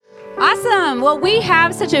Awesome. Well, we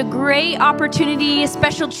have such a great opportunity, a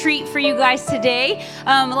special treat for you guys today.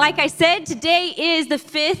 Like I said, today is the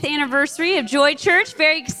 5th anniversary of Joy Church.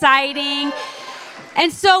 Very exciting.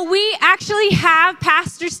 And so we actually have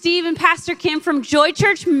Pastor Steve and Pastor Kim from Joy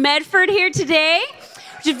Church Medford here today,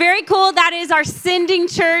 which is very cool. That is our sending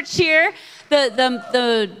church here,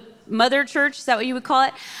 the mother church, is that what you would call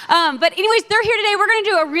it? But anyways, they're here today. We're going to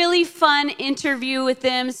do a really fun interview with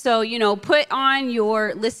them. So, put on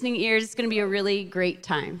your listening ears. It's going to be a really great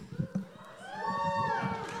time.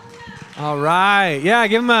 All right. Yeah,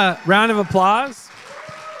 give them a round of applause.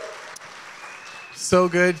 So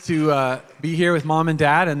good to be here with Mom and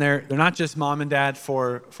Dad. And they're not just Mom and Dad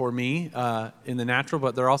for me in the natural,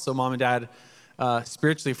 but they're also Mom and Dad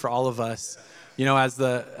spiritually for all of us. As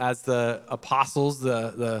the apostles,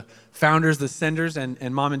 the founders, the senders,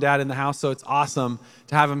 and Mom and Dad in the house. So it's awesome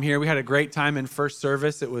to have them here. We had a great time in first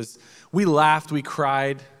service. We laughed, we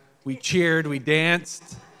cried, we cheered, we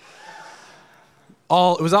danced.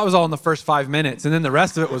 It was all in the first 5 minutes, and then the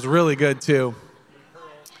rest of it was really good too.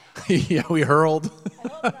 Yeah, we hurled.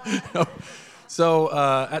 So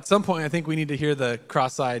at some point, I think we need to hear the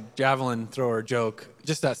cross-eyed javelin thrower joke,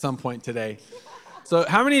 just at some point today. So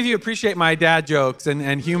how many of you appreciate my dad jokes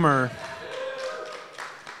and humor?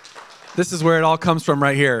 This is where it all comes from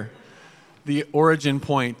right here. The origin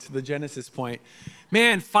point, the Genesis point.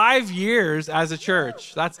 Man, 5 years as a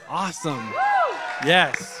church. That's awesome.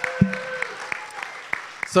 Yes.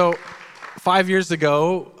 So 5 years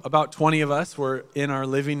ago, about 20 of us were in our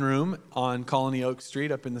living room on Colony Oak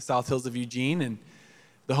Street up in the South Hills of Eugene, and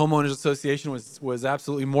the Homeowners Association was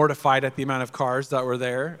absolutely mortified at the amount of cars that were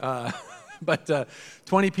there. But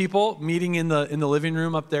 20 people meeting in the living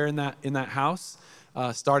room up there in that house,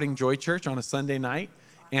 starting Joy Church on a Sunday night,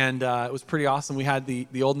 and it was pretty awesome. We had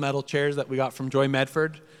the old metal chairs that we got from Joy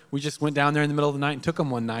Medford. We just went down there in the middle of the night and took them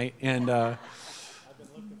one night, and I've been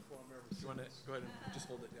looking for them. You want to go ahead and just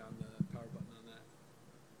hold it down, the power button on that.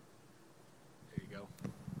 There you go.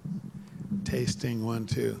 Tasting 1,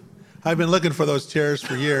 2. I've been looking for those chairs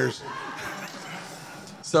for years.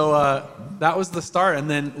 So that was the start, and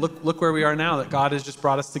then look where we are now. That God has just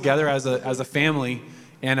brought us together as a family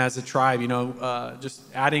and as a tribe. Just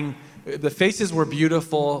adding. The faces were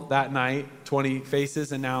beautiful that night, 20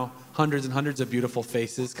 faces, and now hundreds and hundreds of beautiful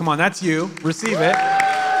faces. Come on, that's you. Receive it.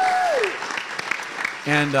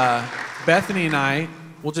 And Bethany and I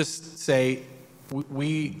will just say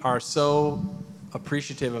we are so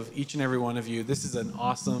appreciative of each and every one of you. This is an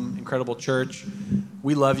awesome, incredible church.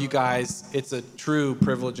 We love you guys. It's a true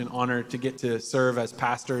privilege and honor to get to serve as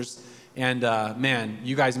pastors. And man,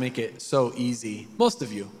 you guys make it so easy. Most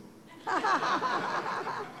of you.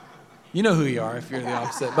 You know who you are if you're the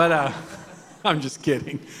opposite. But I'm just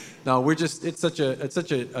kidding. No, it's such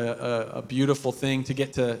a beautiful thing to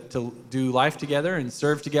get to do life together and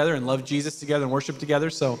serve together and love Jesus together and worship together.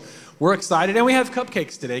 So we're excited, and we have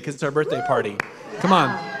cupcakes today because it's our birthday party. Come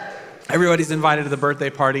on, everybody's invited to the birthday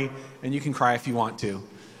party, and you can cry if you want to.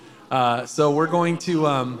 So we're going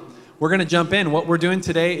to jump in. What we're doing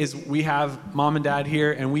today is we have Mom and Dad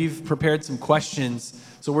here, and we've prepared some questions.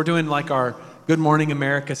 So we're doing like our Good Morning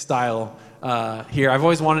America style. Here. I've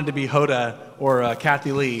always wanted to be Hoda or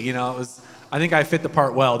Kathy Lee. I think I fit the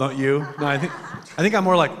part well, don't you? No, I think I'm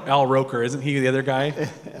more like Al Roker. Isn't he the other guy?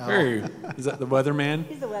 Is that the weatherman?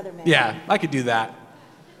 He's the weatherman. Yeah, I could do that.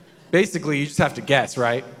 Basically, you just have to guess,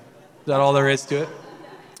 right? Is that all there is to it?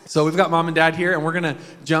 So we've got Mom and Dad here, and we're going to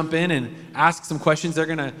jump in and ask some questions. They're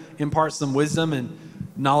going to impart some wisdom and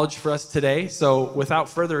knowledge for us today. So without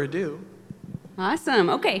further ado. Awesome.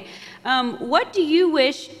 Okay. What do you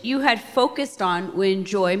wish you had focused on when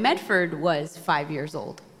Joy Medford was 5 years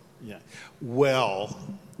old? Yeah. Well,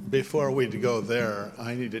 before we go there,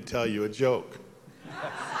 I need to tell you a joke.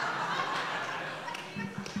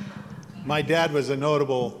 My dad was a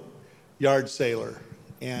notable yard sailor,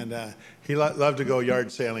 and he loved to go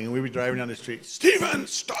yard sailing, and we'd be driving down the street, "Stephen,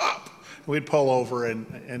 stop!" We'd pull over,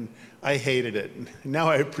 and I hated it. Now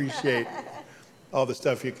I appreciate all the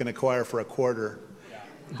stuff you can acquire for a quarter.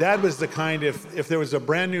 Dad was the kind, if there was a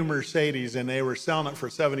brand new Mercedes and they were selling it for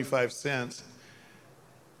 75 cents,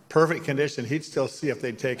 perfect condition, he'd still see if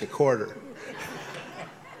they'd take a quarter.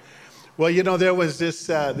 Well, there was this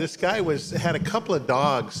guy had a couple of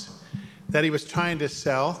dogs that he was trying to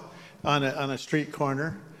sell on a street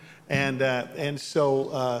corner, and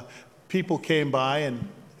so people came by,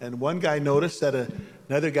 and one guy noticed that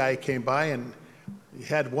another guy came by, and he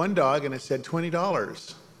had one dog, and it said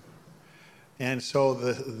 $20. And so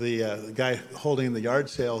the guy holding the yard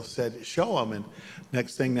sale said, "Show him." And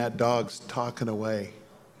next thing, that dog's talking away.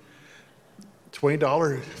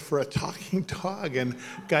 $20 for a talking dog. And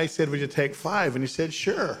guy said, would you take 5? And he said,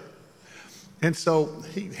 sure. And so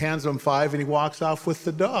he hands him 5 and he walks off with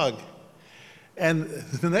the dog. And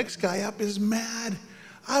the next guy up is mad.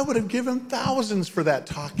 I would have given thousands for that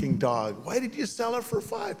talking dog. Why did you sell it for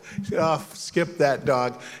 5? He said, oh, skip that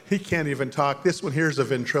dog. He can't even talk. This one here's a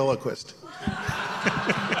ventriloquist. Do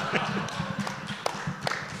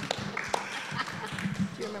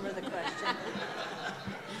you remember the question?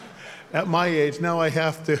 At my age, now I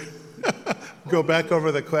have to go back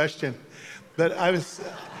over the question. But I was,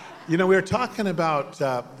 we were talking about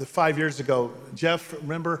the 5 years ago. Jeff,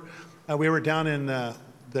 remember, we were down in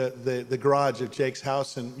the garage of Jake's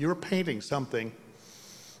house, and you were painting something.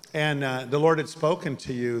 And the Lord had spoken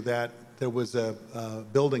to you that there was a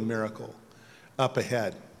building miracle up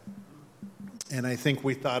ahead. And I think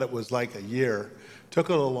we thought it was like a year. Took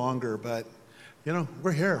a little longer, but,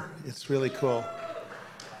 we're here. It's really cool.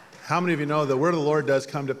 How many of you know the word of the Lord does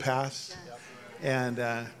come to pass?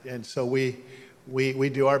 And so we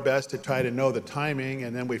do our best to try to know the timing,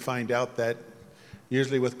 and then we find out that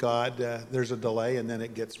usually with God, there's a delay, and then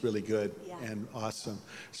it gets really good and awesome.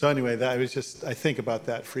 So anyway, I think about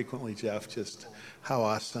that frequently, Jeff, just how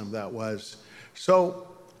awesome that was. So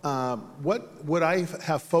what would I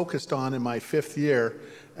have focused on in my 5th year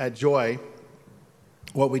at Joy?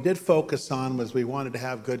 What we did focus on was we wanted to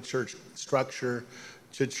have good church structure,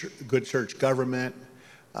 good church government.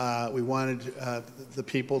 We wanted the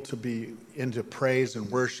people to be into praise and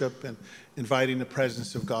worship and inviting the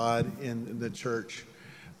presence of God in the church.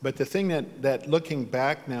 But the thing that looking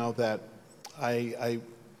back now that I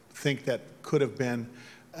think that could have been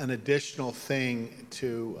an additional thing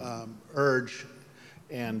to urge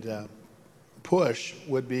and push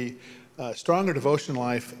would be stronger devotion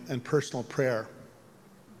life and personal prayer.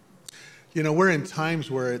 We're in times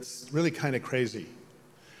where it's really kind of crazy.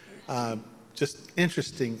 Just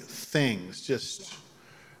interesting things, just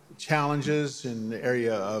challenges in the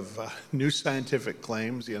area of new scientific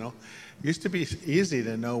claims, It used to be easy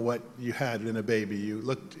to know what you had in a baby. You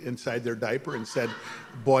looked inside their diaper and said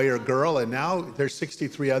boy or girl, and now there's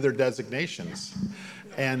 63 other designations.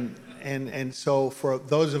 And so for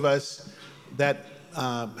those of us that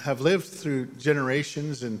have lived through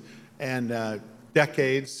generations and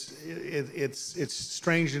decades, it's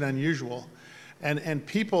strange and unusual. And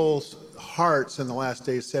people's hearts in the last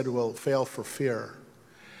days said will fail for fear.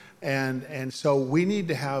 And so we need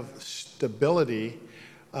to have stability.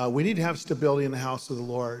 We need to have stability in the house of the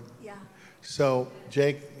Lord. Yeah. So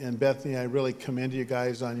Jake and Bethany, I really commend you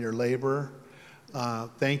guys on your labor.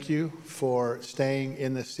 Thank you for staying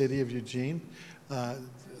in the city of Eugene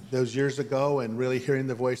those years ago and really hearing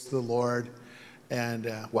the voice of the Lord.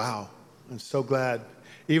 And wow, I'm so glad.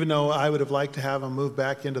 Even though I would have liked to have them move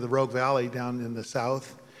back into the Rogue Valley down in the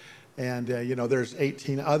south. And, there's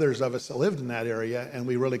 18 others of us that lived in that area, and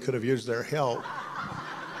we really could have used their help.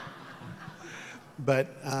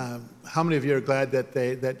 But how many of you are glad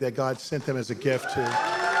that God sent them as a gift to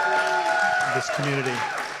this community?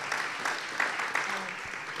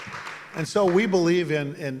 And so we believe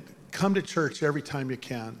in come to church every time you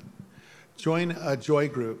can. Join a joy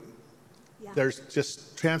group. Yeah. There's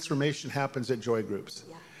just transformation happens at joy groups.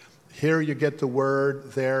 Yeah. Here you get the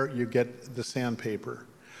word, there you get the sandpaper.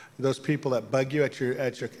 Those people that bug you at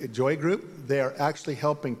your joy group, they are actually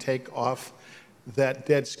helping take off that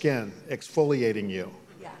dead skin, exfoliating you.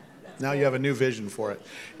 Yeah. Now you have a new vision for it.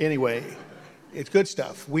 Anyway, it's good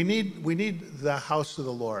stuff. We need the house of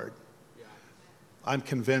the Lord. I'm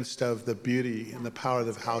convinced of the beauty and the power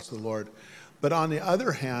of the house of the Lord. But on the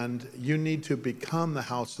other hand, you need to become the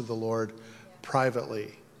house of the Lord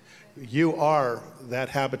privately. You are that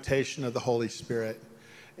habitation of the Holy Spirit.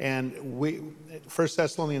 And 1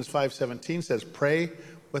 Thessalonians 5:17 says, pray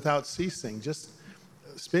without ceasing. Just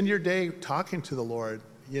spend your day talking to the Lord.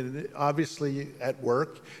 Obviously, at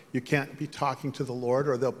work, you can't be talking to the Lord,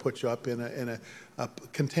 or they'll put you up in a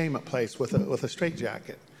containment place with a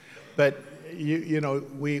straitjacket. But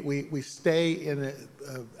we stay in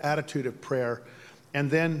an attitude of prayer, and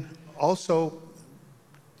then also,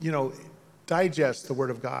 digest the Word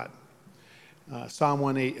of God. Psalm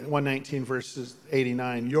 119, verses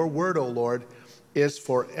 89. Your word, O Lord, is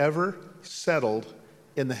forever settled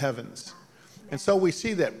in the heavens. And so we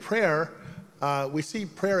see that prayer, we see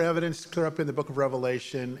prayer evidence clear up in the book of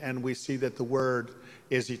Revelation, and we see that the word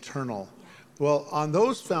is eternal. Well, on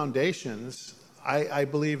those foundations, I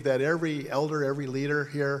believe that every elder, every leader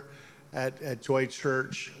here at Joy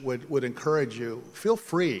Church would encourage you, feel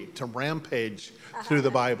free to rampage through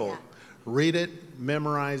the Bible. Read it,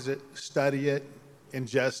 memorize it, study it,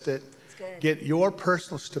 ingest it, good. Get your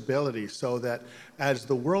personal stability so that as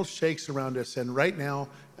the world shakes around us, and right now,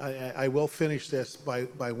 I will finish this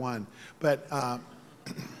by one, but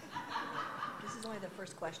This is only the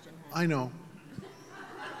first question. Huh? I know.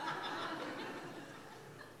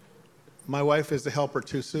 My wife is the helper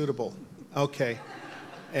too suitable. Okay.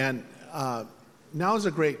 And now is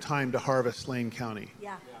a great time to harvest Lane County.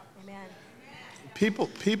 Yeah. Amen.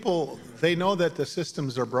 People, they know that the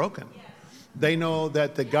systems are broken. They know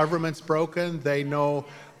that the government's broken. They know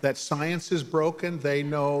that science is broken. They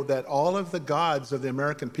know that all of the gods of the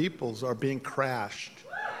American peoples are being crashed.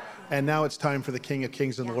 And now it's time for the King of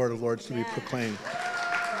Kings and the Lord of Lords to be proclaimed.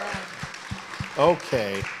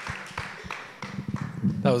 Okay.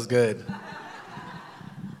 That was good.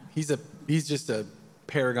 He's just a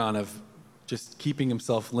paragon of just keeping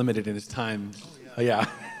himself limited in his time. Yeah.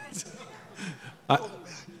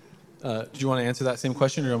 Do you want to answer that same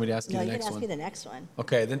question, or do you want me to ask you No, the you can next ask one? me the next one.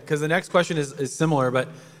 Okay, then, because the next question is similar, but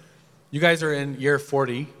you guys are in year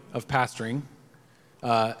 40 of pastoring,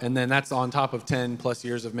 and then that's on top of 10 plus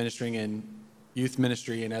years of ministering in youth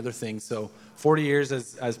ministry and other things. So 40 years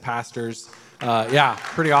as pastors. Yeah,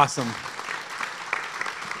 pretty awesome.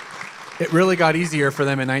 It really got easier for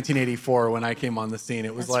them in 1984 when I came on the scene.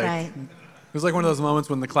 It was That's right. It was like one of those moments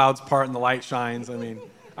when the clouds part and the light shines. I mean,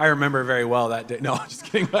 I remember very well that day. No, I'm just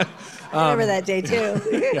kidding. But, I remember that day too.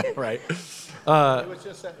 yeah, right. It was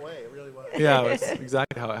just that way. It really was. Yeah, that's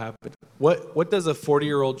exactly how it happened. What does a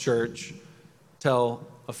 40-year-old church tell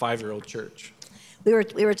a 5-year-old church? We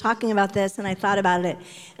were talking about this, and I thought about it.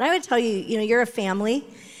 And I would tell you, you're a family.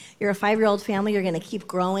 You're a 5-year-old family. You're going to keep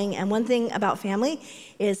growing. And one thing about family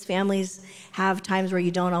is families have times where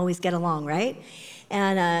you don't always get along, right?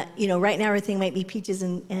 And, right now everything might be peaches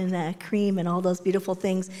and cream and all those beautiful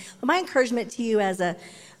things. But my encouragement to you as a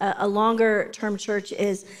longer-term church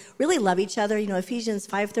is really love each other. Ephesians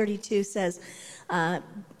 5:32 says,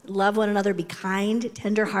 love one another, be kind,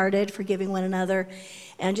 tender-hearted, forgiving one another,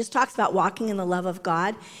 and just talks about walking in the love of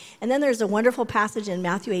God. And then there's a wonderful passage in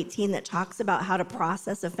Matthew 18 that talks about how to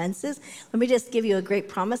process offenses. Let me just give you a great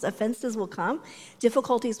promise. Offenses will come,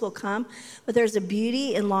 difficulties will come, but there's a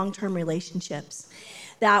beauty in long-term relationships.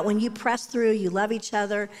 That when you press through, you love each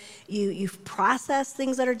other, you process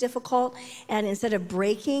things that are difficult, and instead of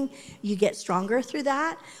breaking, you get stronger through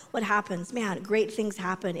that. What happens? Man, great things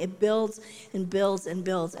happen. It builds and builds and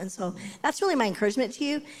builds. And so that's really my encouragement to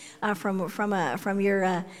you from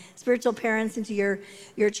your spiritual parents into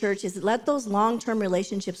your church is let those long-term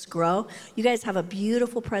relationships grow. You guys have a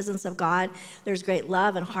beautiful presence of God. There's great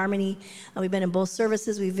love and harmony. We've been in both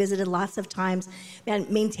services. We've visited lots of times. Man,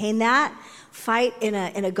 maintain that. Fight in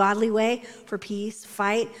a godly way for peace.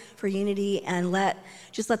 Fight for unity, and let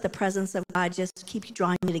the presence of God just keep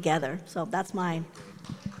drawing you together. So that's mine.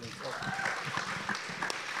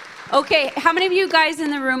 Okay, how many of you guys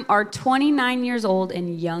in the room are 29 years old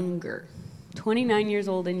and younger? 29 years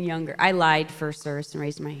old and younger. I lied first service and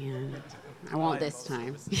raised my hand. I won't this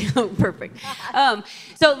time. Perfect.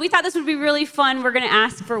 So we thought this would be really fun. We're going to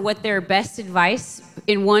ask for what their best advice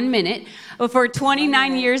in 1 minute for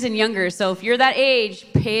 29 years and younger. So if you're that age,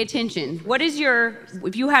 pay attention.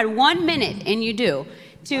 If you had 1 minute, and you do,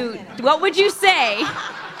 what would you say?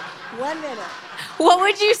 1 minute. What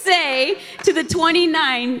would you say to the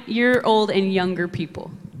 29-year-old and younger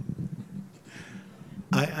people?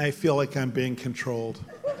 I feel like I'm being controlled.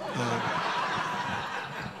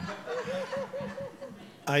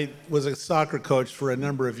 I was a soccer coach for a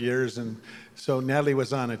number of years, and so Natalie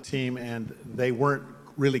was on a team, and they weren't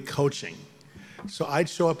really coaching. So I'd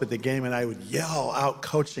show up at the game, and I would yell out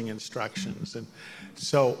coaching instructions. And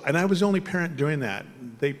I was the only parent doing that.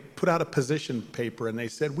 They put out a position paper, and they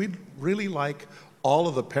said, we'd really like all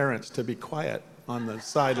of the parents to be quiet on the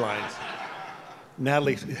sidelines.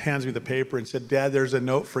 Natalie hands me the paper and said, Dad, there's a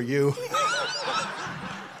note for you.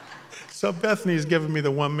 So Bethany's giving me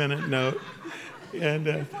the 1 minute note.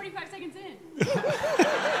 And 45 seconds in.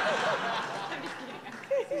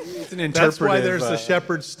 It's an interpretive. that's why there's the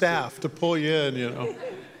shepherd's staff to pull you in,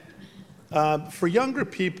 For younger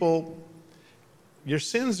people, your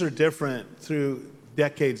sins are different through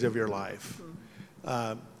decades of your life.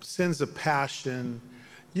 Sins of passion.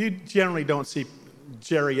 You generally don't see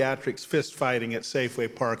geriatrics fist fighting at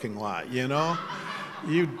Safeway parking lot,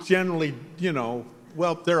 You generally,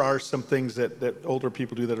 there are some things that older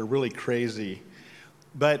people do that are really crazy.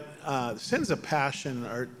 But sins of passion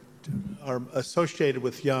are associated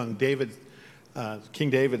with young. King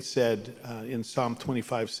David said in Psalm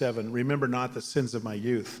 25:7, remember not the sins of my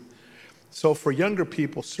youth. So for younger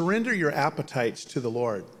people, surrender your appetites to the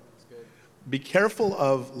Lord. Be careful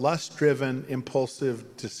of lust-driven,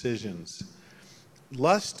 impulsive decisions.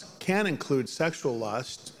 lust can include sexual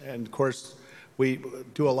lust, and of course, we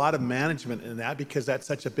do a lot of management in that because that's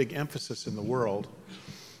such a big emphasis in the world.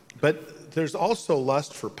 But there's also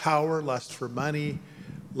lust for power, lust for money,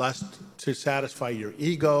 lust to satisfy your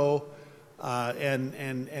ego, and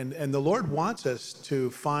the Lord wants us to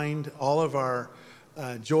find all of our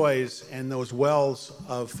joys and those wells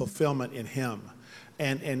of fulfillment in Him,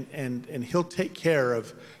 and He'll take care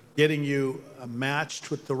of getting you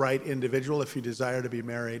matched with the right individual if you desire to be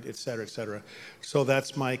married, et cetera, et cetera. So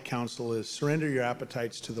that's my counsel: is surrender your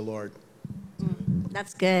appetites to the Lord.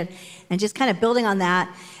 That's good. And just kind of building on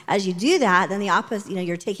that, as you do that, then the opposite,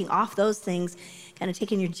 you're taking off those things, kind of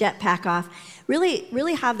taking your jetpack off.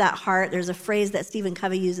 Really have that heart. There's a phrase that Stephen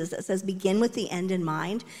Covey uses that says, begin with the end in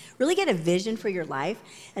mind. Really get a vision for your life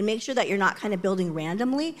and make sure that you're not kind of building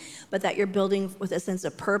randomly, but that you're building with a sense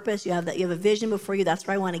of purpose. You have a vision before you. That's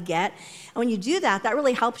where I want to get. And when you do that, that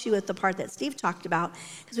really helps you with the part that Steve talked about.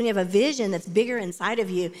 Because when you have a vision that's bigger inside of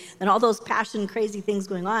you than all those passion, crazy things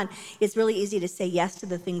going on, it's really easy to say yes to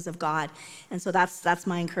the things of God. And so that's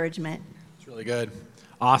my encouragement. It's really good.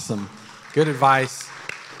 Awesome. Good advice.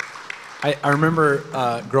 I remember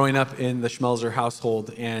growing up in the Schmelzer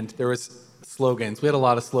household, and there was slogans. We had a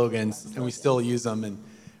lot of slogans, and we still use them. And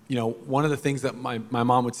one of the things that my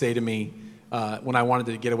mom would say to me when I wanted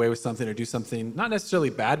to get away with something or do something, not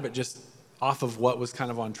necessarily bad, but just off of what was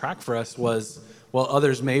kind of on track for us, was, well,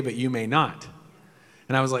 others may, but you may not.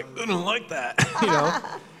 And I was like, I don't like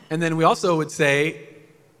that, And then we also would say,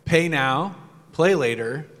 pay now, play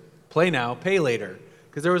later, play now, pay later.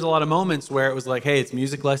 Because there was a lot of moments where it was like, hey, it's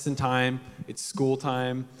music lesson time, it's school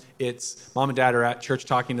time, it's mom and dad are at church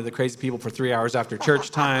talking to the crazy people for 3 hours after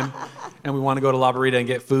church time, and we want to go to La Burrita and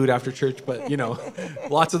get food after church, but,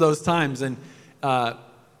 lots of those times. And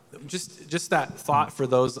just that thought for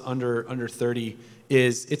those under 30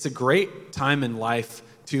 is it's a great time in life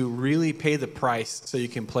to really pay the price so you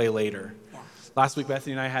can play later. Yeah. Last week,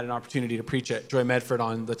 Bethany and I had an opportunity to preach at Joy Medford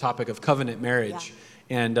on the topic of covenant marriage. Yeah.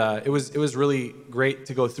 And it was really great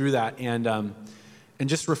to go through that and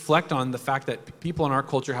just reflect on the fact that people in our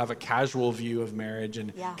culture have a casual view of marriage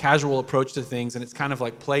and casual approach to things, and it's kind of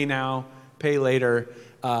like play now, pay later,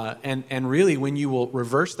 and really when you will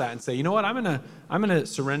reverse that and say, you know what, I'm gonna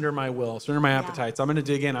surrender my will, surrender my appetites, I'm gonna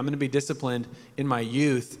dig in, I'm gonna be disciplined in my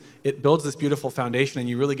youth. It builds this beautiful foundation, and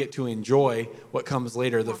you really get to enjoy what comes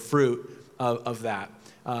later, the fruit of that.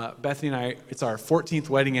 Bethany and I, it's our 14th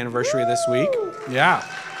wedding anniversary this week. Yeah.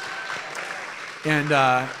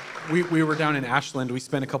 And we were down in Ashland. We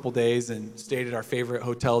spent a couple days and stayed at our favorite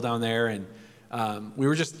hotel down there. And we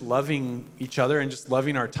were just loving each other and just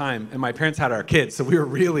loving our time. And my parents had our kids, so we were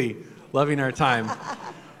really loving our time.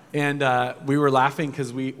 And we were laughing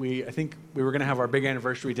because I think we were going to have our big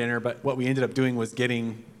anniversary dinner, but what we ended up doing was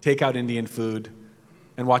getting takeout Indian food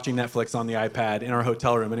and watching Netflix on the iPad in our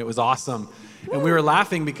hotel room, and it was awesome. And we were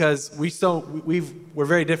laughing because we're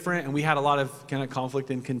very different, and we had a lot of kind of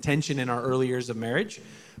conflict and contention in our early years of marriage.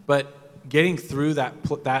 But getting through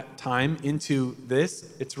that time into this,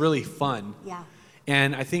 it's really fun. Yeah.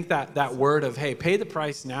 And I think that word of, hey, pay the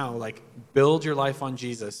price now, like build your life on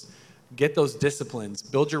Jesus, get those disciplines,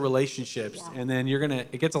 build your relationships, and then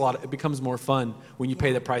it becomes more fun when you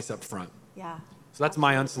pay the price up front. Yeah. So that's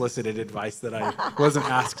my unsolicited advice that I wasn't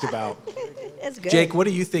asked about. It's good. Jake, what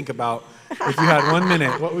do you think about if you had 1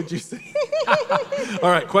 minute? What would you say? All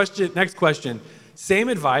right, next question. Same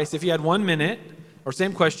advice if you had 1 minute, or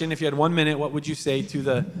same question, if you had 1 minute, what would you say to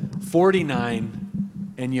the 49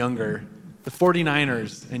 and younger, the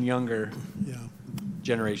 49ers and younger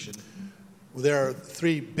generation? Well, there are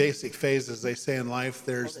three basic phases, they say, in life.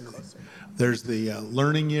 There's the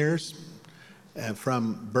learning years,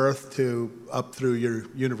 from birth to up through your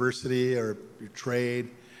university or your trade.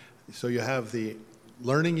 So you have the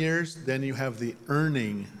learning years, then you have the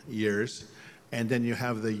earning years, and then you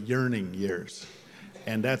have the yearning years.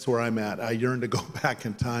 And that's where I'm at. I yearn to go back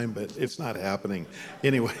in time, but it's not happening.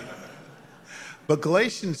 Anyway. But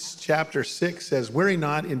Galatians chapter 6 says, "Worry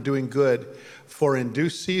not in doing good, for in due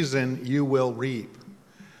season you will reap."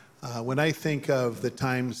 When I think of the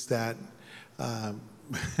times that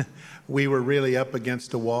we were really up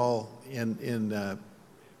against a wall in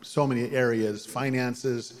so many areas,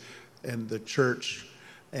 finances and the church,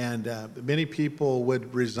 and many people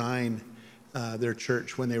would resign their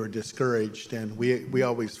church when they were discouraged, and we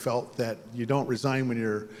always felt that you don't resign when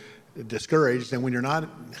you're discouraged, and when you're not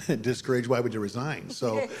discouraged, why would you resign?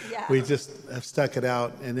 So we just have stuck it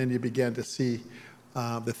out, and then you began to see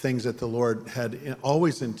the things that the Lord had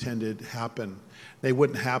always intended happen. They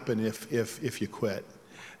wouldn't happen if you quit.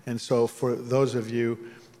 And so for those of you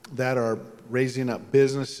that are raising up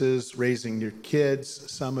businesses, raising your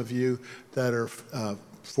kids. Some of you that are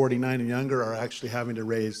 49 and younger are actually having to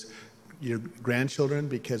raise your grandchildren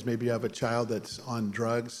because maybe you have a child that's on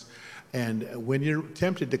drugs. And when you're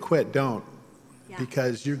tempted to quit, don't. Yeah.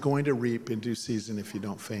 Because you're going to reap in due season if you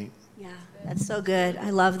don't faint. Yeah, that's so good. I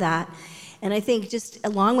love that. And I think just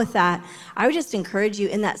along with that, I would just encourage you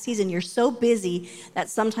in that season, you're so busy that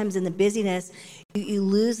sometimes in the busyness, you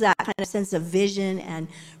lose that kind of sense of vision and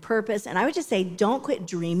purpose. And I would just say, don't quit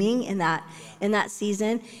dreaming in that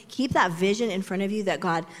season. Keep that vision in front of you that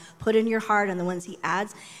God put in your heart and the ones he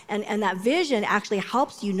adds. And that vision actually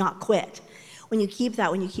helps you not quit. When you keep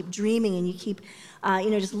dreaming and you keep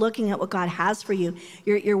just looking at what God has for you,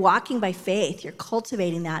 you're walking by faith. You're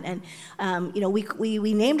cultivating that. And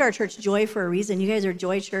we named our church Joy for a reason. You guys are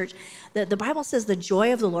Joy Church. The Bible says the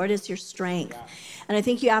joy of the Lord is your strength. Yeah. And I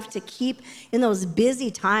think you have to keep in those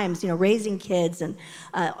busy times, raising kids and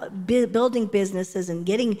building businesses and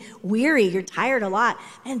getting weary. You're tired a lot.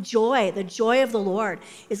 And the joy of the Lord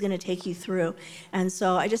is going to take you through. And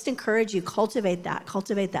so I just encourage you, cultivate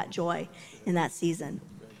that joy in that season.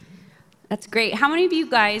 That's great. How many of you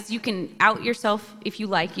guys, you can out yourself if you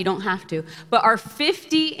like, you don't have to, but are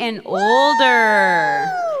 50 and older?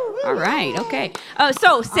 All right, okay.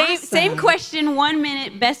 So same question, 1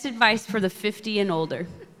 minute, best advice for the 50 and older.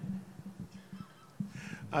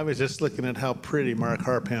 I was just looking at how pretty Mark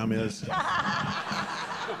Harpham is.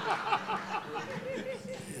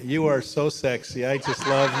 You are so sexy. I just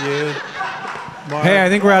love you. Mark. Hey, I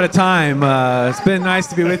think we're out of time. It's been nice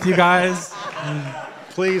to be with you guys.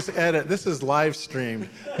 Please edit. This is live streamed.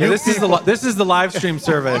 Yeah, this is the live stream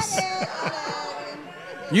service.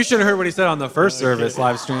 You should have heard what he said on the first service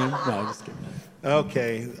live stream. No, I'm just kidding.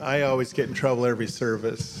 Okay, I always get in trouble every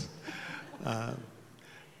service.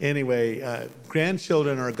 Anyway,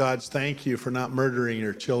 grandchildren are God's thank you for not murdering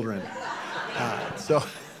your children.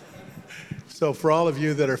 So for all of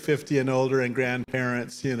you that are 50 and older and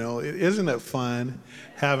grandparents, isn't it fun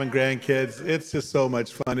having grandkids? It's just so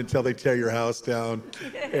much fun until they tear your house down,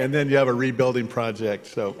 and then you have a rebuilding project.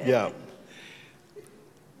 So, yeah.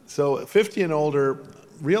 So 50 and older,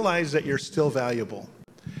 realize that you're still valuable.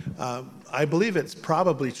 I believe it's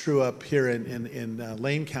probably true up here in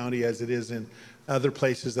Lane County as it is in other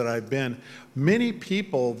places that I've been. Many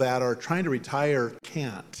people that are trying to retire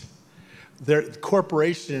can't. Their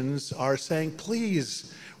corporations are saying,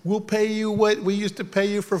 please, we'll pay you what we used to pay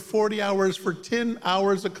you for 40 hours for 10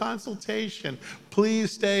 hours of consultation.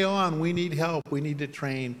 Please stay on. We need help. We need to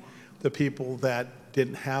train the people that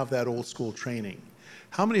didn't have that old school training.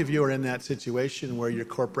 How many of you are in that situation where your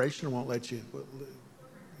corporation won't let you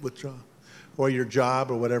withdraw? Or your job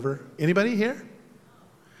or whatever? Anybody here?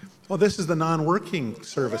 Well, this is the non-working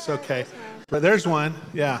service. Okay. But there's one.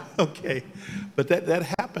 Yeah. Okay. But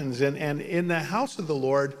that happens. And in the house of the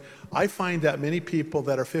Lord, I find that many people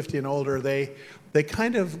that are 50 and older, they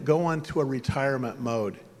kind of go onto a retirement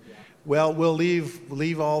mode. Well, we'll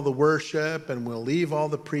leave all the worship, and we'll leave all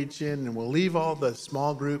the preaching, and we'll leave all the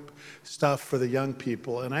small group stuff for the young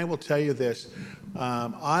people. And I will tell you this,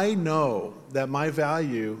 I know that my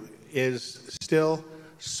value is still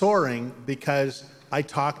soaring because I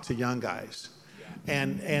talk to young guys.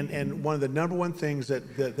 And one of the number one things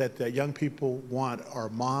that young people want are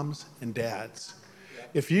moms and dads.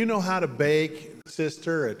 If you know how to bake,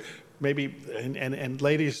 sister, and maybe and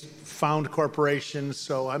ladies found corporations,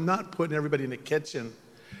 so I'm not putting everybody in the kitchen,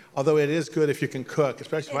 although it is good if you can cook,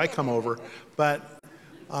 especially if I come over. But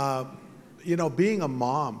being a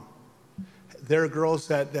mom, there are girls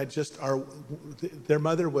that just are, their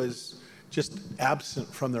mother was just absent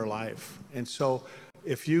from their life, and so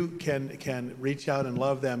if you can reach out and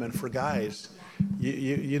love them. And for guys,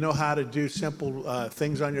 you know how to do simple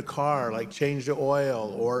things on your car, like change the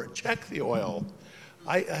oil or check the oil.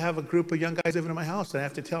 I have a group of young guys living in my house, and I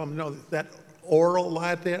have to tell them, that oil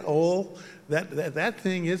latte, that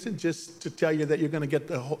thing isn't just to tell you that you're going to get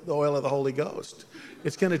the oil of the Holy Ghost.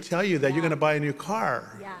 It's going to tell you that you're going to buy a new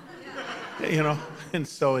car. Yeah. And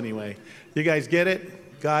so anyway, you guys get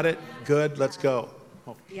it? Got it? Good. Let's go.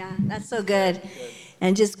 Yeah, that's so good.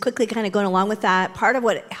 And just quickly kind of going along with that, part of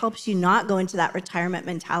what helps you not go into that retirement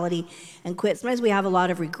mentality and quit, sometimes we have a lot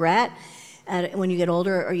of regret when you get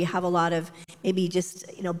older, or you have a lot of maybe just,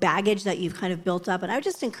 baggage that you've kind of built up. And I would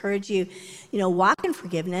just encourage you, walk in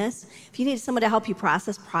forgiveness. If you need someone to help you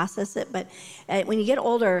process it. But when you get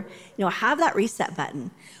older, have that reset button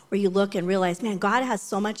where you look and realize, man, God has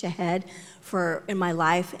so much ahead in my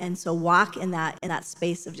life. And so walk in that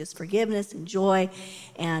space of just forgiveness and joy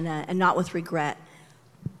and not with regret.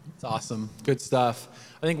 It's awesome. Good stuff.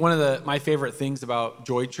 I think one of my favorite things about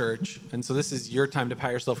Joy Church, and so this is your time to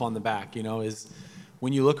pat yourself on the back, is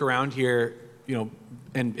when you look around here,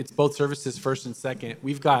 and it's both services, first and second,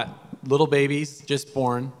 we've got little babies just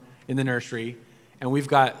born in the nursery, and we've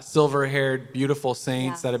got silver-haired, beautiful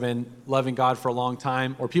saints that have been loving God for a long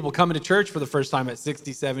time, or people coming to church for the first time at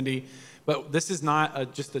 60, 70. But this is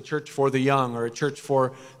not just a church for the young or a church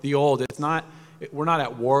for the old. We're not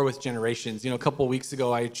at war with generations. A couple of weeks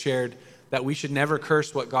ago, I shared that we should never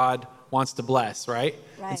curse what God wants to bless, right?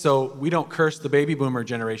 And so we don't curse the baby boomer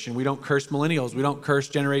generation. We don't curse millennials. We don't curse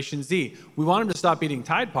Generation Z. We want them to stop eating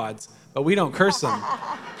Tide Pods, but we don't curse them.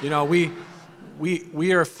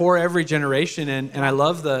 We are for every generation, and I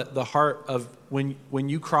love the heart of when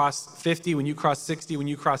you cross 50, when you cross 60, when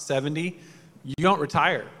you cross 70, you don't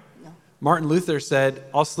retire. No. Martin Luther said,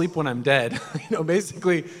 "I'll sleep when I'm dead."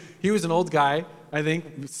 Basically, he was an old guy, I think,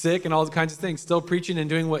 sick and all kinds of things, still preaching and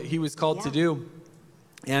doing what he was called to do.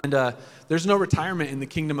 And there's no retirement in the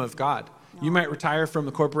kingdom of God. No. You might retire from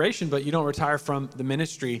the corporation, but you don't retire from the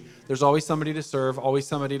ministry. There's always somebody to serve, always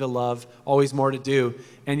somebody to love, always more to do.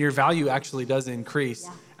 And your value actually does increase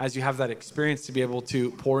as you have that experience to be able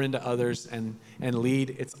to pour into others and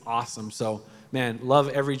lead. It's awesome. So, man, love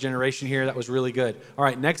every generation here. That was really good. All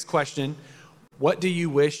right, next question. What do you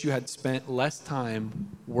wish you had spent less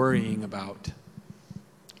time worrying about?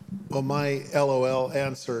 Well, my LOL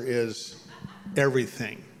answer is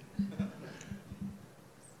everything.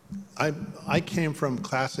 I came from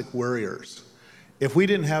classic worriers. If we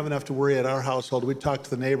didn't have enough to worry at our household, we'd talk to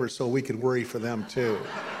the neighbors so we could worry for them too.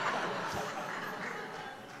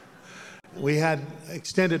 We had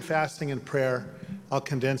extended fasting and prayer. I'll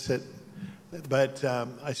condense it. But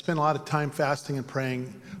I spent a lot of time fasting and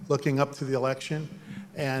praying, looking up to the election.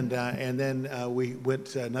 And then we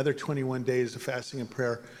went another 21 days of fasting and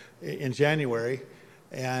prayer in January.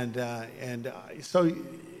 And so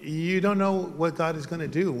you don't know what God is going to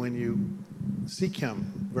do when you seek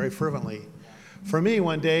him very fervently. For me,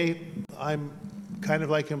 one day, I'm kind of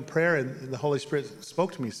like in prayer, and the Holy Spirit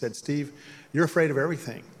spoke to me, said, "Steve, you're afraid of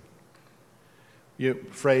everything. You're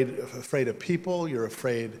afraid of people, you're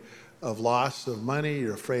afraid of loss of money,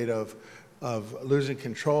 you're afraid of losing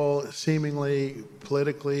control, seemingly,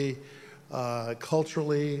 politically,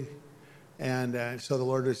 culturally." And so the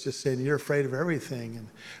Lord was just saying, "You're afraid of everything." And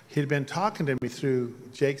he'd been talking to me through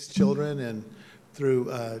Jake's children and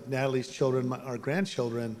through Natalie's children, our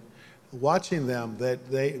grandchildren, watching them, that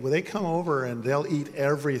they come over and they'll eat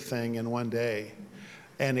everything in one day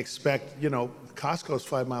and expect, Costco's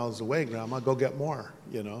 5 miles away, Grandma, go get more,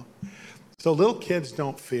 So little kids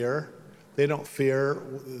don't fear. They don't fear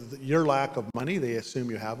your lack of money. They assume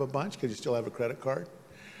you have a bunch because you still have a credit card.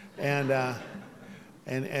 And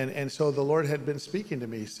so the Lord had been speaking to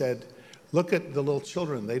me. He said, "Look at the little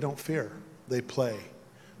children. They don't fear. They play.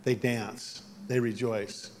 They dance. They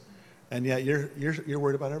rejoice. And yet you're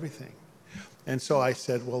worried about everything." And so I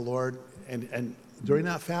said, "Well, Lord," and during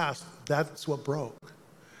that fast, that's what broke.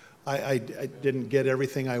 I didn't get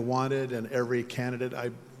everything I wanted, and every candidate I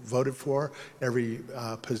voted for, every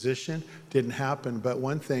position didn't happen. But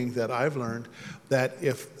one thing that I've learned, that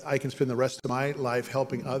if I can spend the rest of my life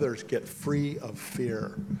helping others get free of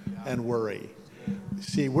fear and worry.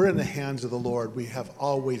 See, we're in the hands of the Lord. We have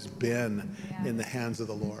always been in the hands of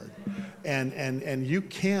the Lord. And you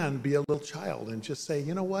can be a little child and just say,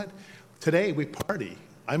 "You know what? Today we party.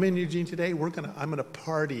 I'm in Eugene today. I'm gonna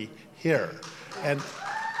party here.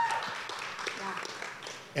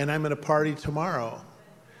 And I'm gonna party tomorrow."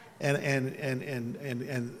 And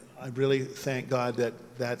I really thank God that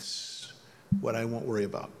that's what I won't worry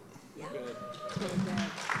about. Yeah.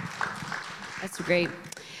 That's great.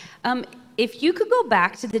 If you could go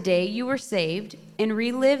back to the day you were saved and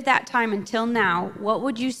relive that time until now, what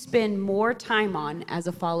would you spend more time on as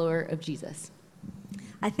a follower of Jesus?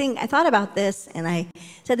 I thought about this, and I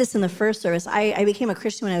said this in the first service. I became a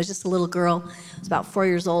Christian when I was just a little girl. I was about 4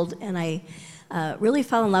 years old, and I really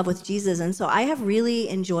fell in love with Jesus. And so I have really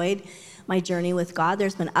enjoyed my journey with God.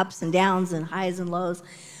 There's been ups and downs and highs and lows.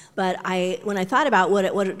 But when I thought about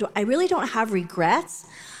I really don't have regrets.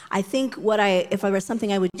 I think if I were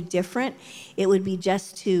something I would do different, it would be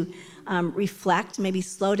just to reflect, maybe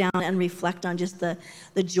slow down and reflect on just the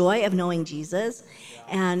joy of knowing Jesus.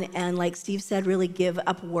 And like Steve said, really give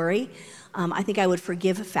up worry. I think I would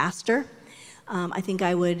forgive faster. I think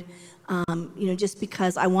I would, just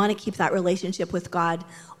because I want to keep that relationship with God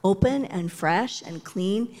open and fresh and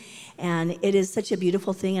clean. And it is such a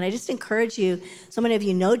beautiful thing. And I just encourage you, so many of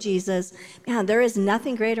you know Jesus, man, there is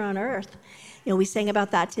nothing greater on earth. We sang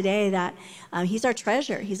about that today, that he's our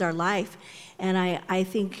treasure, he's our life. And I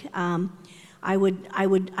think I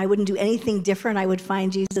wouldn't do anything different. I would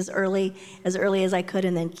find Jesus as early as I could,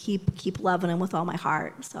 and then keep loving him with all my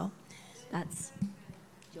heart. So that's. Do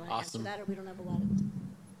you want to Awesome. answer that, or we don't have a lot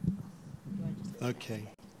of? Okay.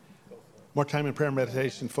 More time in prayer and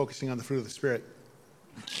meditation, focusing on the fruit of the Spirit.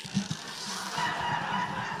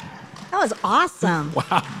 That was awesome.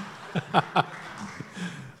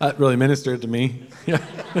 That really ministered to me.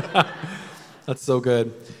 That's so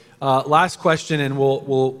good. Last question, and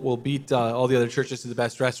we'll beat all the other churches to the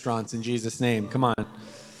best restaurants in Jesus' name. Come on.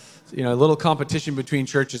 You know, a little competition between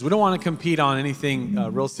churches. We don't want to compete on anything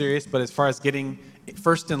real serious, but as far as getting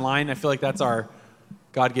first in line, I feel like that's our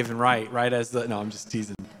God-given right? No, I'm just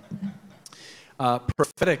teasing.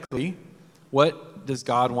 Prophetically, what does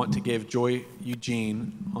God want to give Joy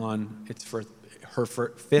Eugene on her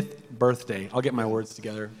fifth birthday? I'll get my words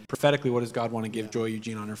together. Prophetically, what does God want to give Joy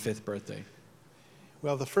Eugene on her fifth birthday?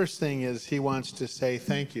 Well, the first thing is he wants to say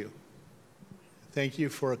thank you. Thank you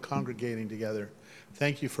for congregating together.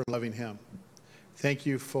 Thank you for loving him. Thank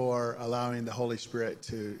you for allowing the Holy Spirit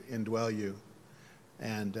to indwell you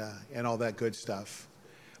and all that good stuff.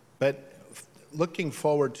 But looking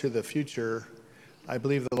forward to the future, I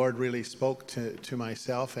believe the Lord really spoke to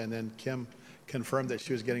myself, and then Kim confirmed that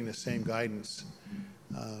she was getting the same guidance.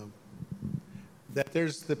 That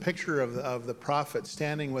there's the picture of the prophet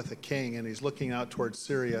standing with a king, and he's looking out towards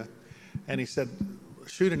Syria, and he said,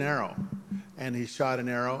 shoot an arrow. And he shot an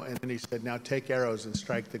arrow, and then he said, now take arrows and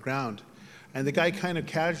strike the ground. And the guy kind of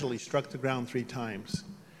casually struck the ground 3 times.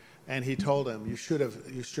 And he told him, you should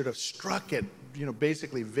have struck it,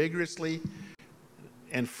 basically vigorously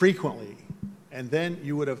and frequently. And then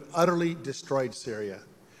you would have utterly destroyed Syria.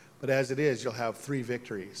 But as it is, you'll have 3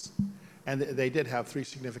 victories. And they did have 3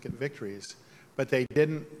 significant victories. But they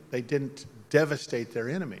didn't devastate their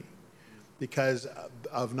enemy because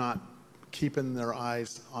of not keeping their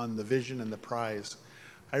eyes on the vision and the prize.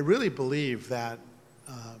 I really believe that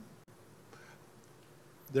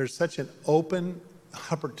there's such an open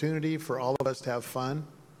opportunity for all of us to have fun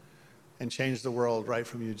and change the world right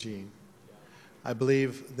from Eugene. I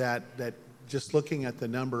believe that just looking at the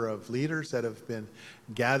number of leaders that have been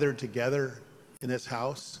gathered together in this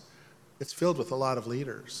house, it's filled with a lot of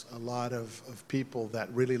leaders, a lot of people that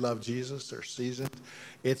really love Jesus, are seasoned.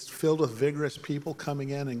 It's filled with vigorous people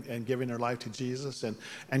coming in and giving their life to Jesus and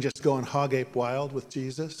just going hog ape wild with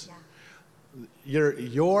Jesus. Yeah.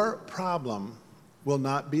 Your problem will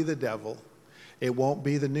not be the devil. It won't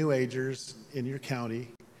be the New Agers in your county.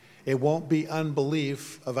 It won't be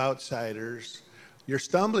unbelief of outsiders. Your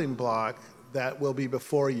stumbling block that will be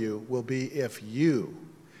before you will be if you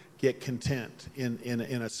get content in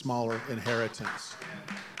a smaller inheritance.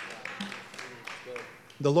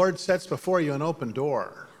 The Lord sets before you an open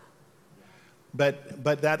door,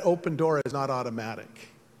 but that open door is not automatic.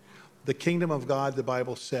 The kingdom of God, the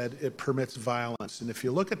Bible said, it permits violence. And if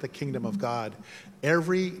you look at the kingdom of God,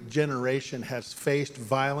 every generation has faced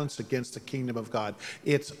violence against the kingdom of God.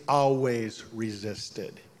 It's always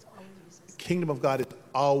resisted. The kingdom of God is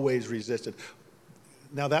always resisted.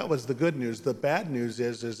 Now that was the good news. The bad news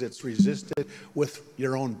is it's resisted with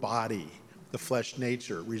your own body. The flesh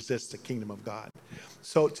nature resists the kingdom of God.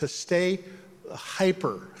 So to stay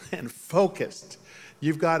hyper and focused,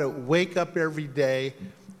 you've got to wake up every day,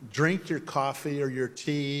 drink your coffee or your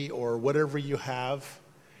tea or whatever you have,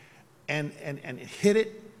 and hit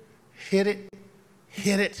it,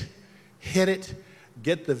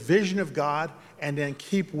 get the vision of God, and then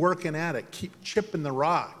keep working at it, keep chipping the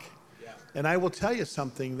rock. Yeah. And I will tell you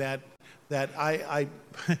something that I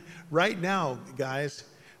right now, guys,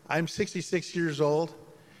 I'm 66 years old,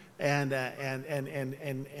 and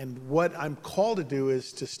what I'm called to do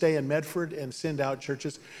is to stay in Medford and send out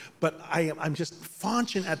churches, but I'm just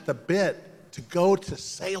faunching at the bit to go to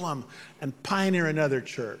Salem and pioneer another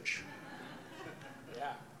church.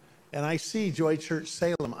 Yeah. And I see Joy Church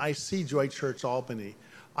Salem. I see Joy Church Albany.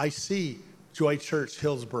 I see Joy Church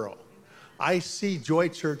Hillsboro. I see Joy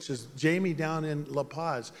Churches, Jamie down in La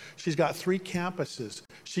Paz. She's got 3 campuses.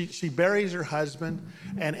 She buries her husband,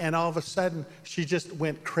 and all of a sudden, she just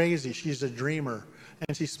went crazy. She's a dreamer,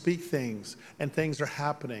 and she speaks things, and things are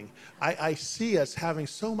happening. I see us having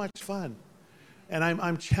so much fun. And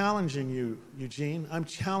I'm challenging you, Eugene. I'm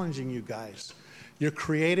challenging you guys. You're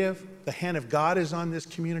creative. The hand of God is on this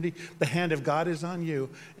community. The hand of God is on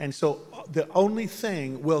you. And so the only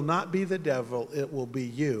thing will not be the devil. It will be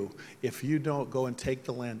you if you don't go and take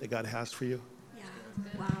the land that God has for you. Yeah.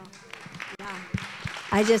 Wow. Yeah.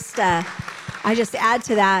 I just add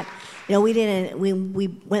to that. we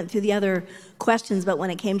went through the other questions, but when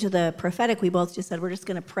it came to the prophetic, we both just said, we're just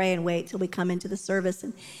going to pray and wait till we come into the service.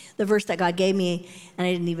 And the verse that God gave me, and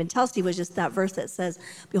I didn't even tell Steve, was just that verse that says,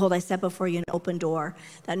 behold, I set before you an open door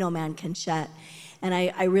that no man can shut. And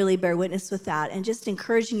I really bear witness with that. And just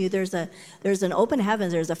encouraging you, there's an open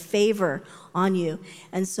heavens, there's a favor on you.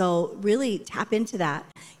 And so really tap into that.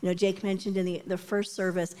 Jake mentioned in the first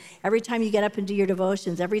service, every time you get up and do your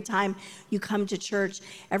devotions, every time you come to church,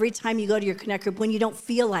 every time you go to your Connect group, when you don't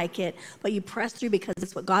feel like it, but you press through because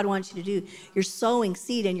it's what God wants you to do, you're sowing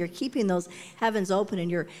seed and you're keeping those heavens open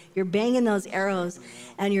and you're banging those arrows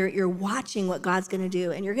and you're watching what God's going to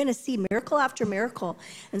do. And you're going to see miracle after miracle.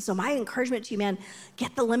 And so my encouragement to you, man,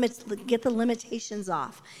 get the limitations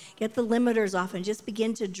off. Get the limiters off and just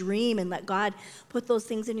begin to dream and let God put those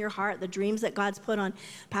things in your heart, the dreams that God's put on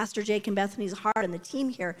Pastor Jake and Bethany's heart and the team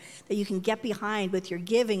here that you can get behind with your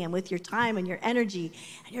giving and with your time and your energy.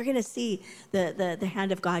 And you're going to see the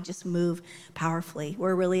hand of God just move powerfully.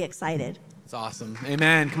 We're really excited. It's awesome.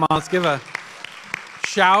 Amen. Come on, let's give a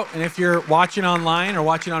shout. And if you're watching online or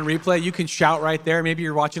watching on replay, you can shout right there. Maybe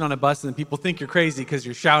you're watching on a bus and people think you're crazy because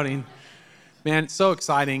you're shouting. Man, it's so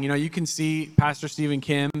exciting. You can see Pastor Steve and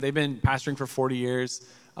Kim. They've been pastoring for 40 years.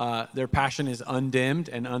 Their passion is undimmed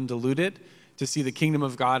and undiluted to see the kingdom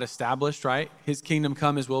of God established, right? His kingdom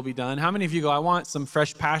come, his will be done. How many of you go, I want some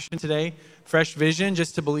fresh passion today, fresh vision,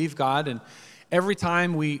 just to believe God? And every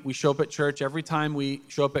time we show up at church, every time we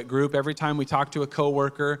show up at group, every time we talk to a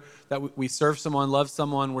coworker, that we serve someone, love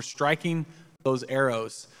someone, we're striking those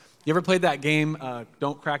arrows. You ever played that game,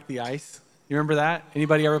 Don't Crack the Ice? You remember that?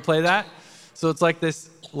 Anybody ever play that? So it's like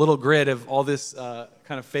this little grid of all this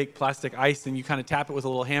kind of fake plastic ice, and you kind of tap it with a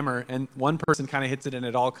little hammer, and one person kind of hits it, and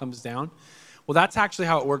it all comes down. Well, that's actually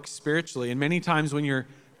how it works spiritually. And many times when you're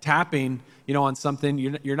tapping, on something,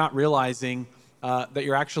 you're not realizing that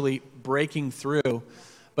you're actually breaking through,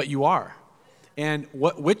 but you are. And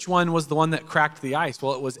which one was the one that cracked the ice?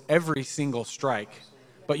 Well, it was every single strike,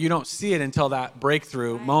 but you don't see it until that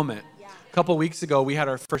breakthrough moment. A couple weeks ago, we had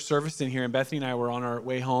our first service in here, and Bethany and I were on our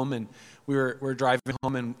way home, and we were driving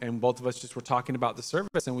home, and both of us just were talking about the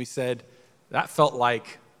service, and we said, that felt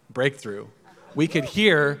like breakthrough. We could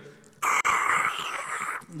hear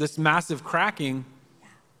this massive cracking,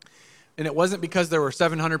 and it wasn't because there were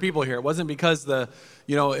 700 people here. It wasn't because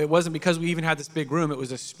it wasn't because we even had this big room. It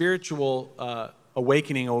was a spiritual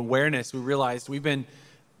awakening, awareness. We realized we've been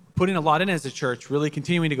putting a lot in as a church, really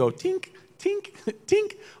continuing to go tink, tink,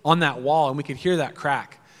 tink on that wall, and we could hear that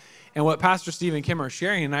crack. And what Pastor Steve and Kim are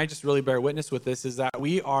sharing, and I just really bear witness with this, is that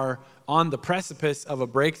we are on the precipice of a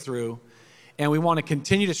breakthrough, and we want to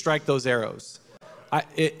continue to strike those arrows.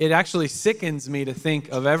 It actually sickens me to think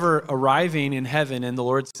of ever arriving in heaven and the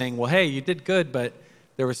Lord saying, well, hey, you did good, but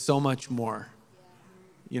there was so much more,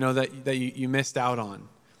 that you missed out on.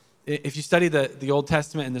 If you study the Old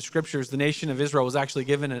Testament and the scriptures, the nation of Israel was actually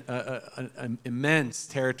given an immense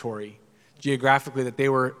territory geographically that they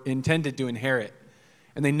were intended to inherit.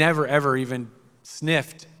 And they never, ever even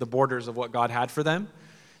sniffed the borders of what God had for them.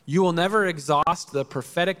 You will never exhaust the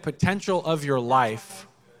prophetic potential of your life,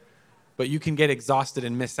 but you can get exhausted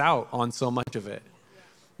and miss out on so much of it.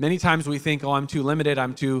 Many times we think, I'm too limited,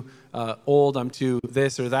 I'm too old, I'm too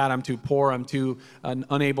this or that, I'm too poor, I'm too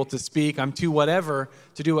unable to speak, I'm too whatever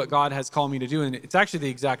to do what God has called me to do. And it's actually the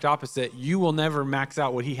exact opposite. You will never max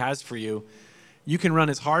out what he has for you. You can run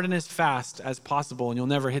as hard and as fast as possible, and you'll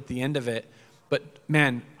never hit the end of it. But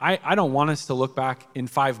man, I don't want us to look back in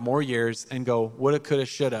 5 more years and go, woulda, coulda,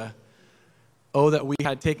 shoulda. Oh, that we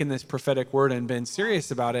had taken this prophetic word and been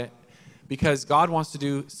serious about it, because God wants to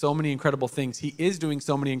do so many incredible things. He is doing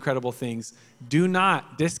so many incredible things. Do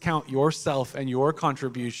not discount yourself and your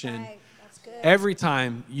contribution. Right. That's good. Every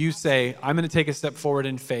time you say, I'm going to take a step forward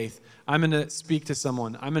in faith, I'm going to speak to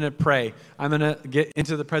someone, I'm going to pray, I'm going to get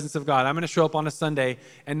into the presence of God, I'm going to show up on a Sunday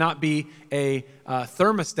and not be a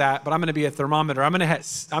thermostat, but I'm going to be a thermometer. I'm going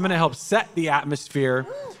to help set the atmosphere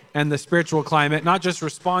and the spiritual climate, not just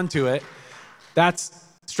respond to it. That's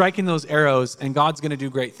striking those arrows, and God's going to do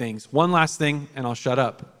great things. One last thing, and I'll shut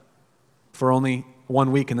up for only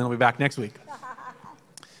 1 week, and then I'll be back next week.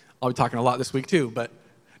 I'll be talking a lot this week too, but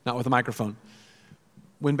not with a microphone.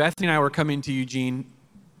 When Bethany and I were coming to Eugene,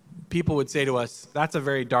 people would say to us, that's a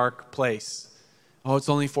very dark place. Oh, it's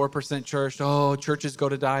only 4% church. Oh, churches go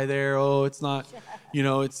to die there. Oh, it's not,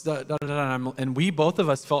 it's da-da-da-da. And we, both of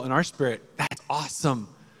us, felt in our spirit, that's awesome.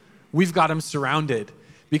 We've got them surrounded.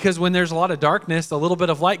 Because when there's a lot of darkness, a little bit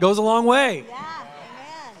of light goes a long way.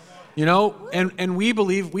 Yeah, amen. And we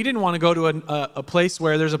believe we didn't want to go to a place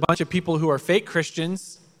where there's a bunch of people who are fake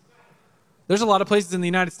Christians, There's a lot of places in the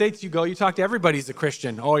United States you go, you talk to everybody's a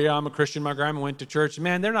Christian. Oh yeah, I'm a Christian. My grandma went to church.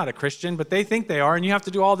 Man, they're not a Christian, but they think they are. And you have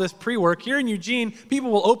to do all this pre-work. Here in Eugene,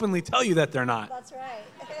 people will openly tell you that they're not. That's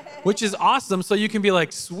right. Which is awesome. So you can be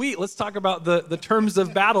like, sweet, let's talk about the terms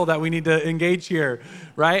of battle that we need to engage here,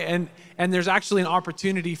 right? And there's actually an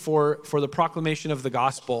opportunity for the proclamation of the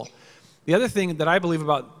gospel. The other thing that I believe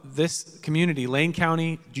about this community, Lane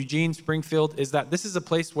County, Eugene, Springfield, is that this is a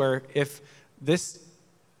place where if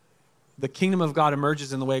the kingdom of God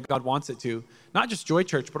emerges in the way God wants it to, not just Joy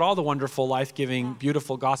Church, but all the wonderful, life-giving,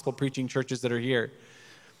 beautiful, gospel-preaching churches that are here,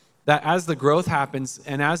 that as the growth happens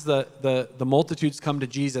and as the multitudes come to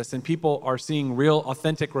Jesus and people are seeing real,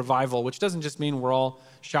 authentic revival, which doesn't just mean we're all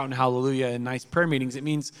shouting hallelujah in nice prayer meetings. It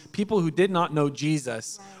means people who did not know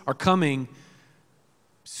Jesus are coming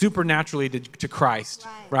supernaturally to Christ,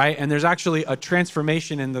 right? And there's actually a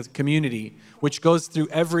transformation in the community, which goes through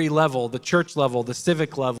every level, the church level, the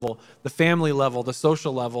civic level, the family level, the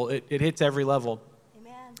social level. It hits every level.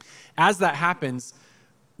 Amen. As that happens,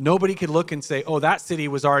 nobody could look and say, oh, that city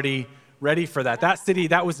was already ready for that. That city,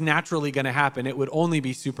 that was naturally going to happen. It would only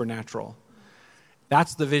be supernatural.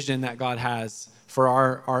 That's the vision that God has for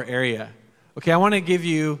our area. Okay, I want to give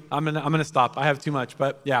you, I'm gonna stop. I have too much,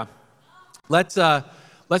 but yeah.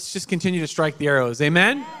 Let's just continue to strike the arrows.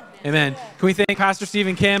 Amen? Amen. Can we thank Pastor Steve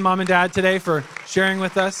and Kim, Mom and Dad, today for sharing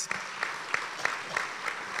with us?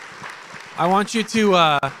 I want you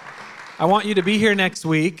to be here next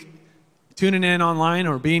week, tuning in online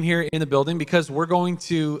or being here in the building, because we're going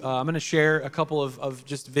to, I'm going to share a couple of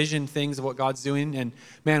just vision things of what God's doing. And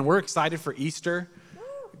man, we're excited for Easter.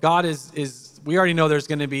 God is we already know there's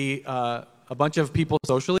going to be a bunch of people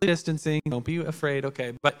socially distancing. Don't be afraid,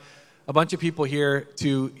 okay. But a bunch of people here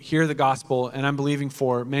to hear the gospel, and I'm believing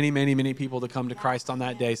for many, many, many people to come to Christ on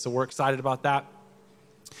that day. So we're excited about that.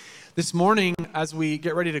 This morning, as we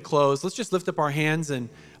get ready to close, let's just lift up our hands and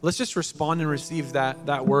let's just respond and receive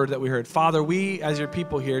that word that we heard. Father, we, as your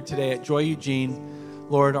people here today at Joy Eugene,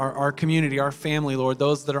 Lord, our community, our family, Lord,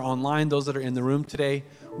 those that are online, those that are in the room today,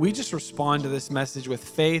 we just respond to this message with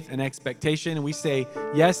faith and expectation, and we say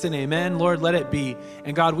yes and amen. Lord, let it be.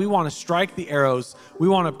 And God, we want to strike the arrows. We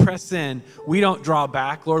want to press in. We don't draw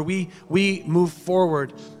back. Lord, we move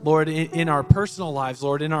forward, Lord, in our personal lives,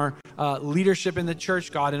 Lord, in our leadership in the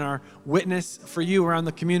church, God, in our witness for you around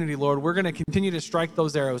the community, Lord. We're going to continue to strike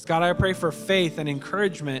those arrows. God, I pray for faith and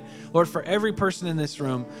encouragement, Lord, for every person in this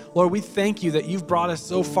room. Lord, we thank you that you've brought us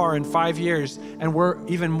so far in 5 years, and we're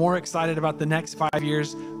even more excited about the next 5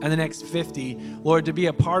 years and the next 50, Lord, to be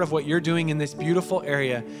a part of what you're doing in this beautiful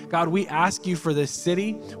area. God, we ask you for this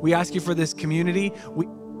city. We ask you for this community.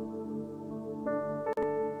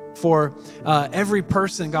 For every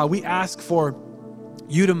person, God, we ask for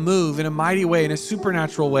you to move in a mighty way, in a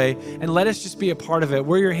supernatural way, and let us just be a part of it.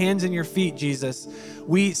 We're your hands and your feet, Jesus.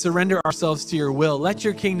 We surrender ourselves to your will. Let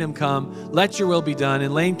your kingdom come. Let your will be done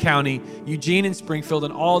in Lane County, Eugene and Springfield,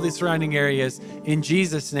 and all the surrounding areas. In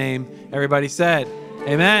Jesus' name, everybody said,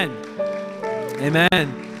 amen.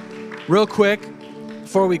 Amen. Real quick,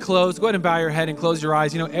 before we close, go ahead and bow your head and close your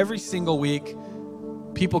eyes. You know, every single week,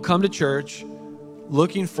 people come to church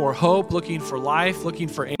looking for hope, looking for life, looking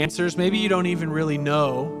for answers. Maybe you don't even really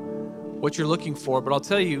know what you're looking for, but I'll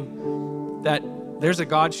tell you that there's a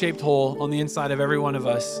God-shaped hole on the inside of every one of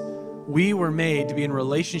us. We were made to be in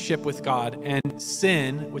relationship with God, and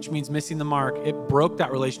sin, which means missing the mark, it broke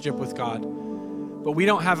that relationship with God. But we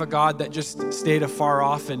don't have a God that just stayed afar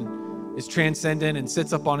off and is transcendent and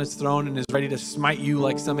sits up on his throne and is ready to smite you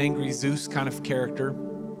like some angry Zeus kind of character.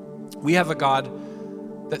 We have a God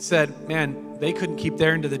that said, man, they couldn't keep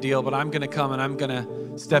their end of the deal, but I'm going to come and I'm going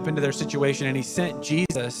to step into their situation. And he sent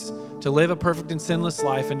Jesus to live a perfect and sinless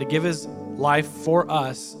life and to give his life for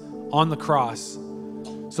us on the cross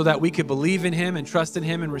so that we could believe in him and trust in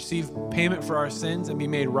him and receive payment for our sins and be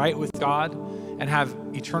made right with God and have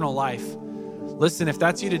eternal life. Listen, if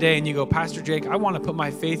that's you today and you go, Pastor Jake, I want to put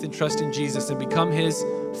my faith and trust in Jesus and become his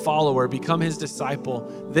follower, become his disciple,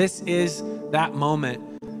 this is that moment.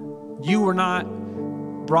 You were not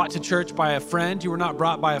brought to church by a friend. You were not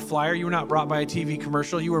brought by a flyer. You were not brought by a TV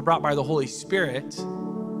commercial. You were brought by the Holy Spirit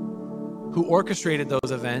who orchestrated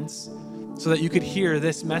those events so that you could hear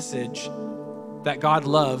this message that God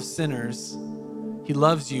loves sinners. He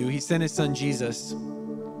loves you. He sent his son Jesus.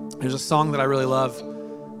 There's a song that I really love,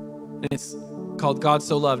 and it's called God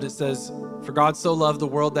So Loved. It says, for God so loved the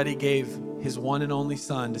world that he gave his one and only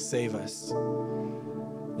son to save us.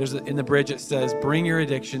 In the bridge, it says, bring your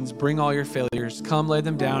addictions, bring all your failures, come lay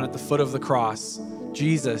them down at the foot of the cross.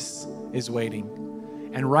 Jesus is waiting.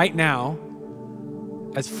 And right now,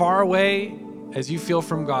 as far away as you feel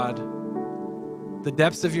from God, the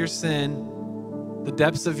depths of your sin, the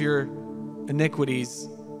depths of your iniquities,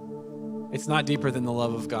 it's not deeper than the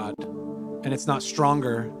love of God. And it's not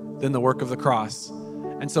stronger than the work of the cross.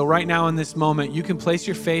 And so right now in this moment, you can place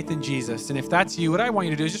your faith in Jesus. And if that's you, what I want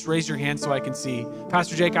you to do is just raise your hand so I can see.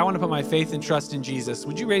 Pastor Jake, I want to put my faith and trust in Jesus.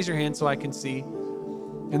 Would you raise your hand so I can see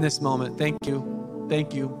in this moment? Thank you.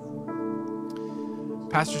 Thank you.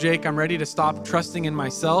 Pastor Jake, I'm ready to stop trusting in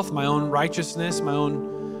myself, my own righteousness, my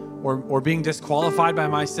own, or being disqualified by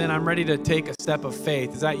my sin. I'm ready to take a step of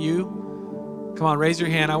faith. Is that you? Come on, raise your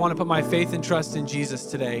hand. I want to put my faith and trust in Jesus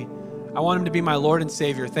today. I want him to be my Lord and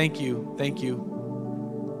Savior. Thank you. Thank you.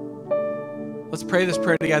 Let's pray this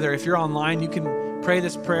prayer together. If you're online, you can pray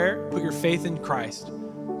this prayer. Put your faith in Christ.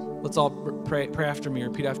 Let's all pray after me.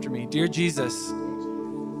 Repeat after me. Dear Jesus,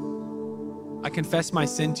 I confess my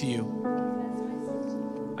sin to you.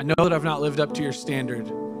 I know that I've not lived up to your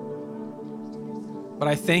standard, but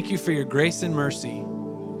I thank you for your grace and mercy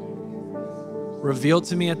revealed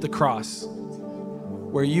to me at the cross,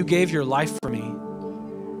 where you gave your life for me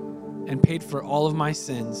and paid for all of my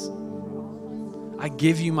sins. I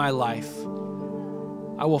give you my life.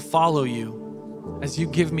 I will follow you as you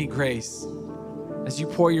give me grace, as you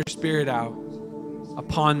pour your Spirit out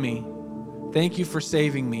upon me. Thank you for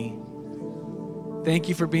saving me. Thank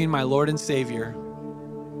you for being my Lord and Savior.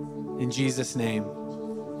 In Jesus' name,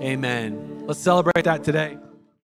 amen. Let's celebrate that today.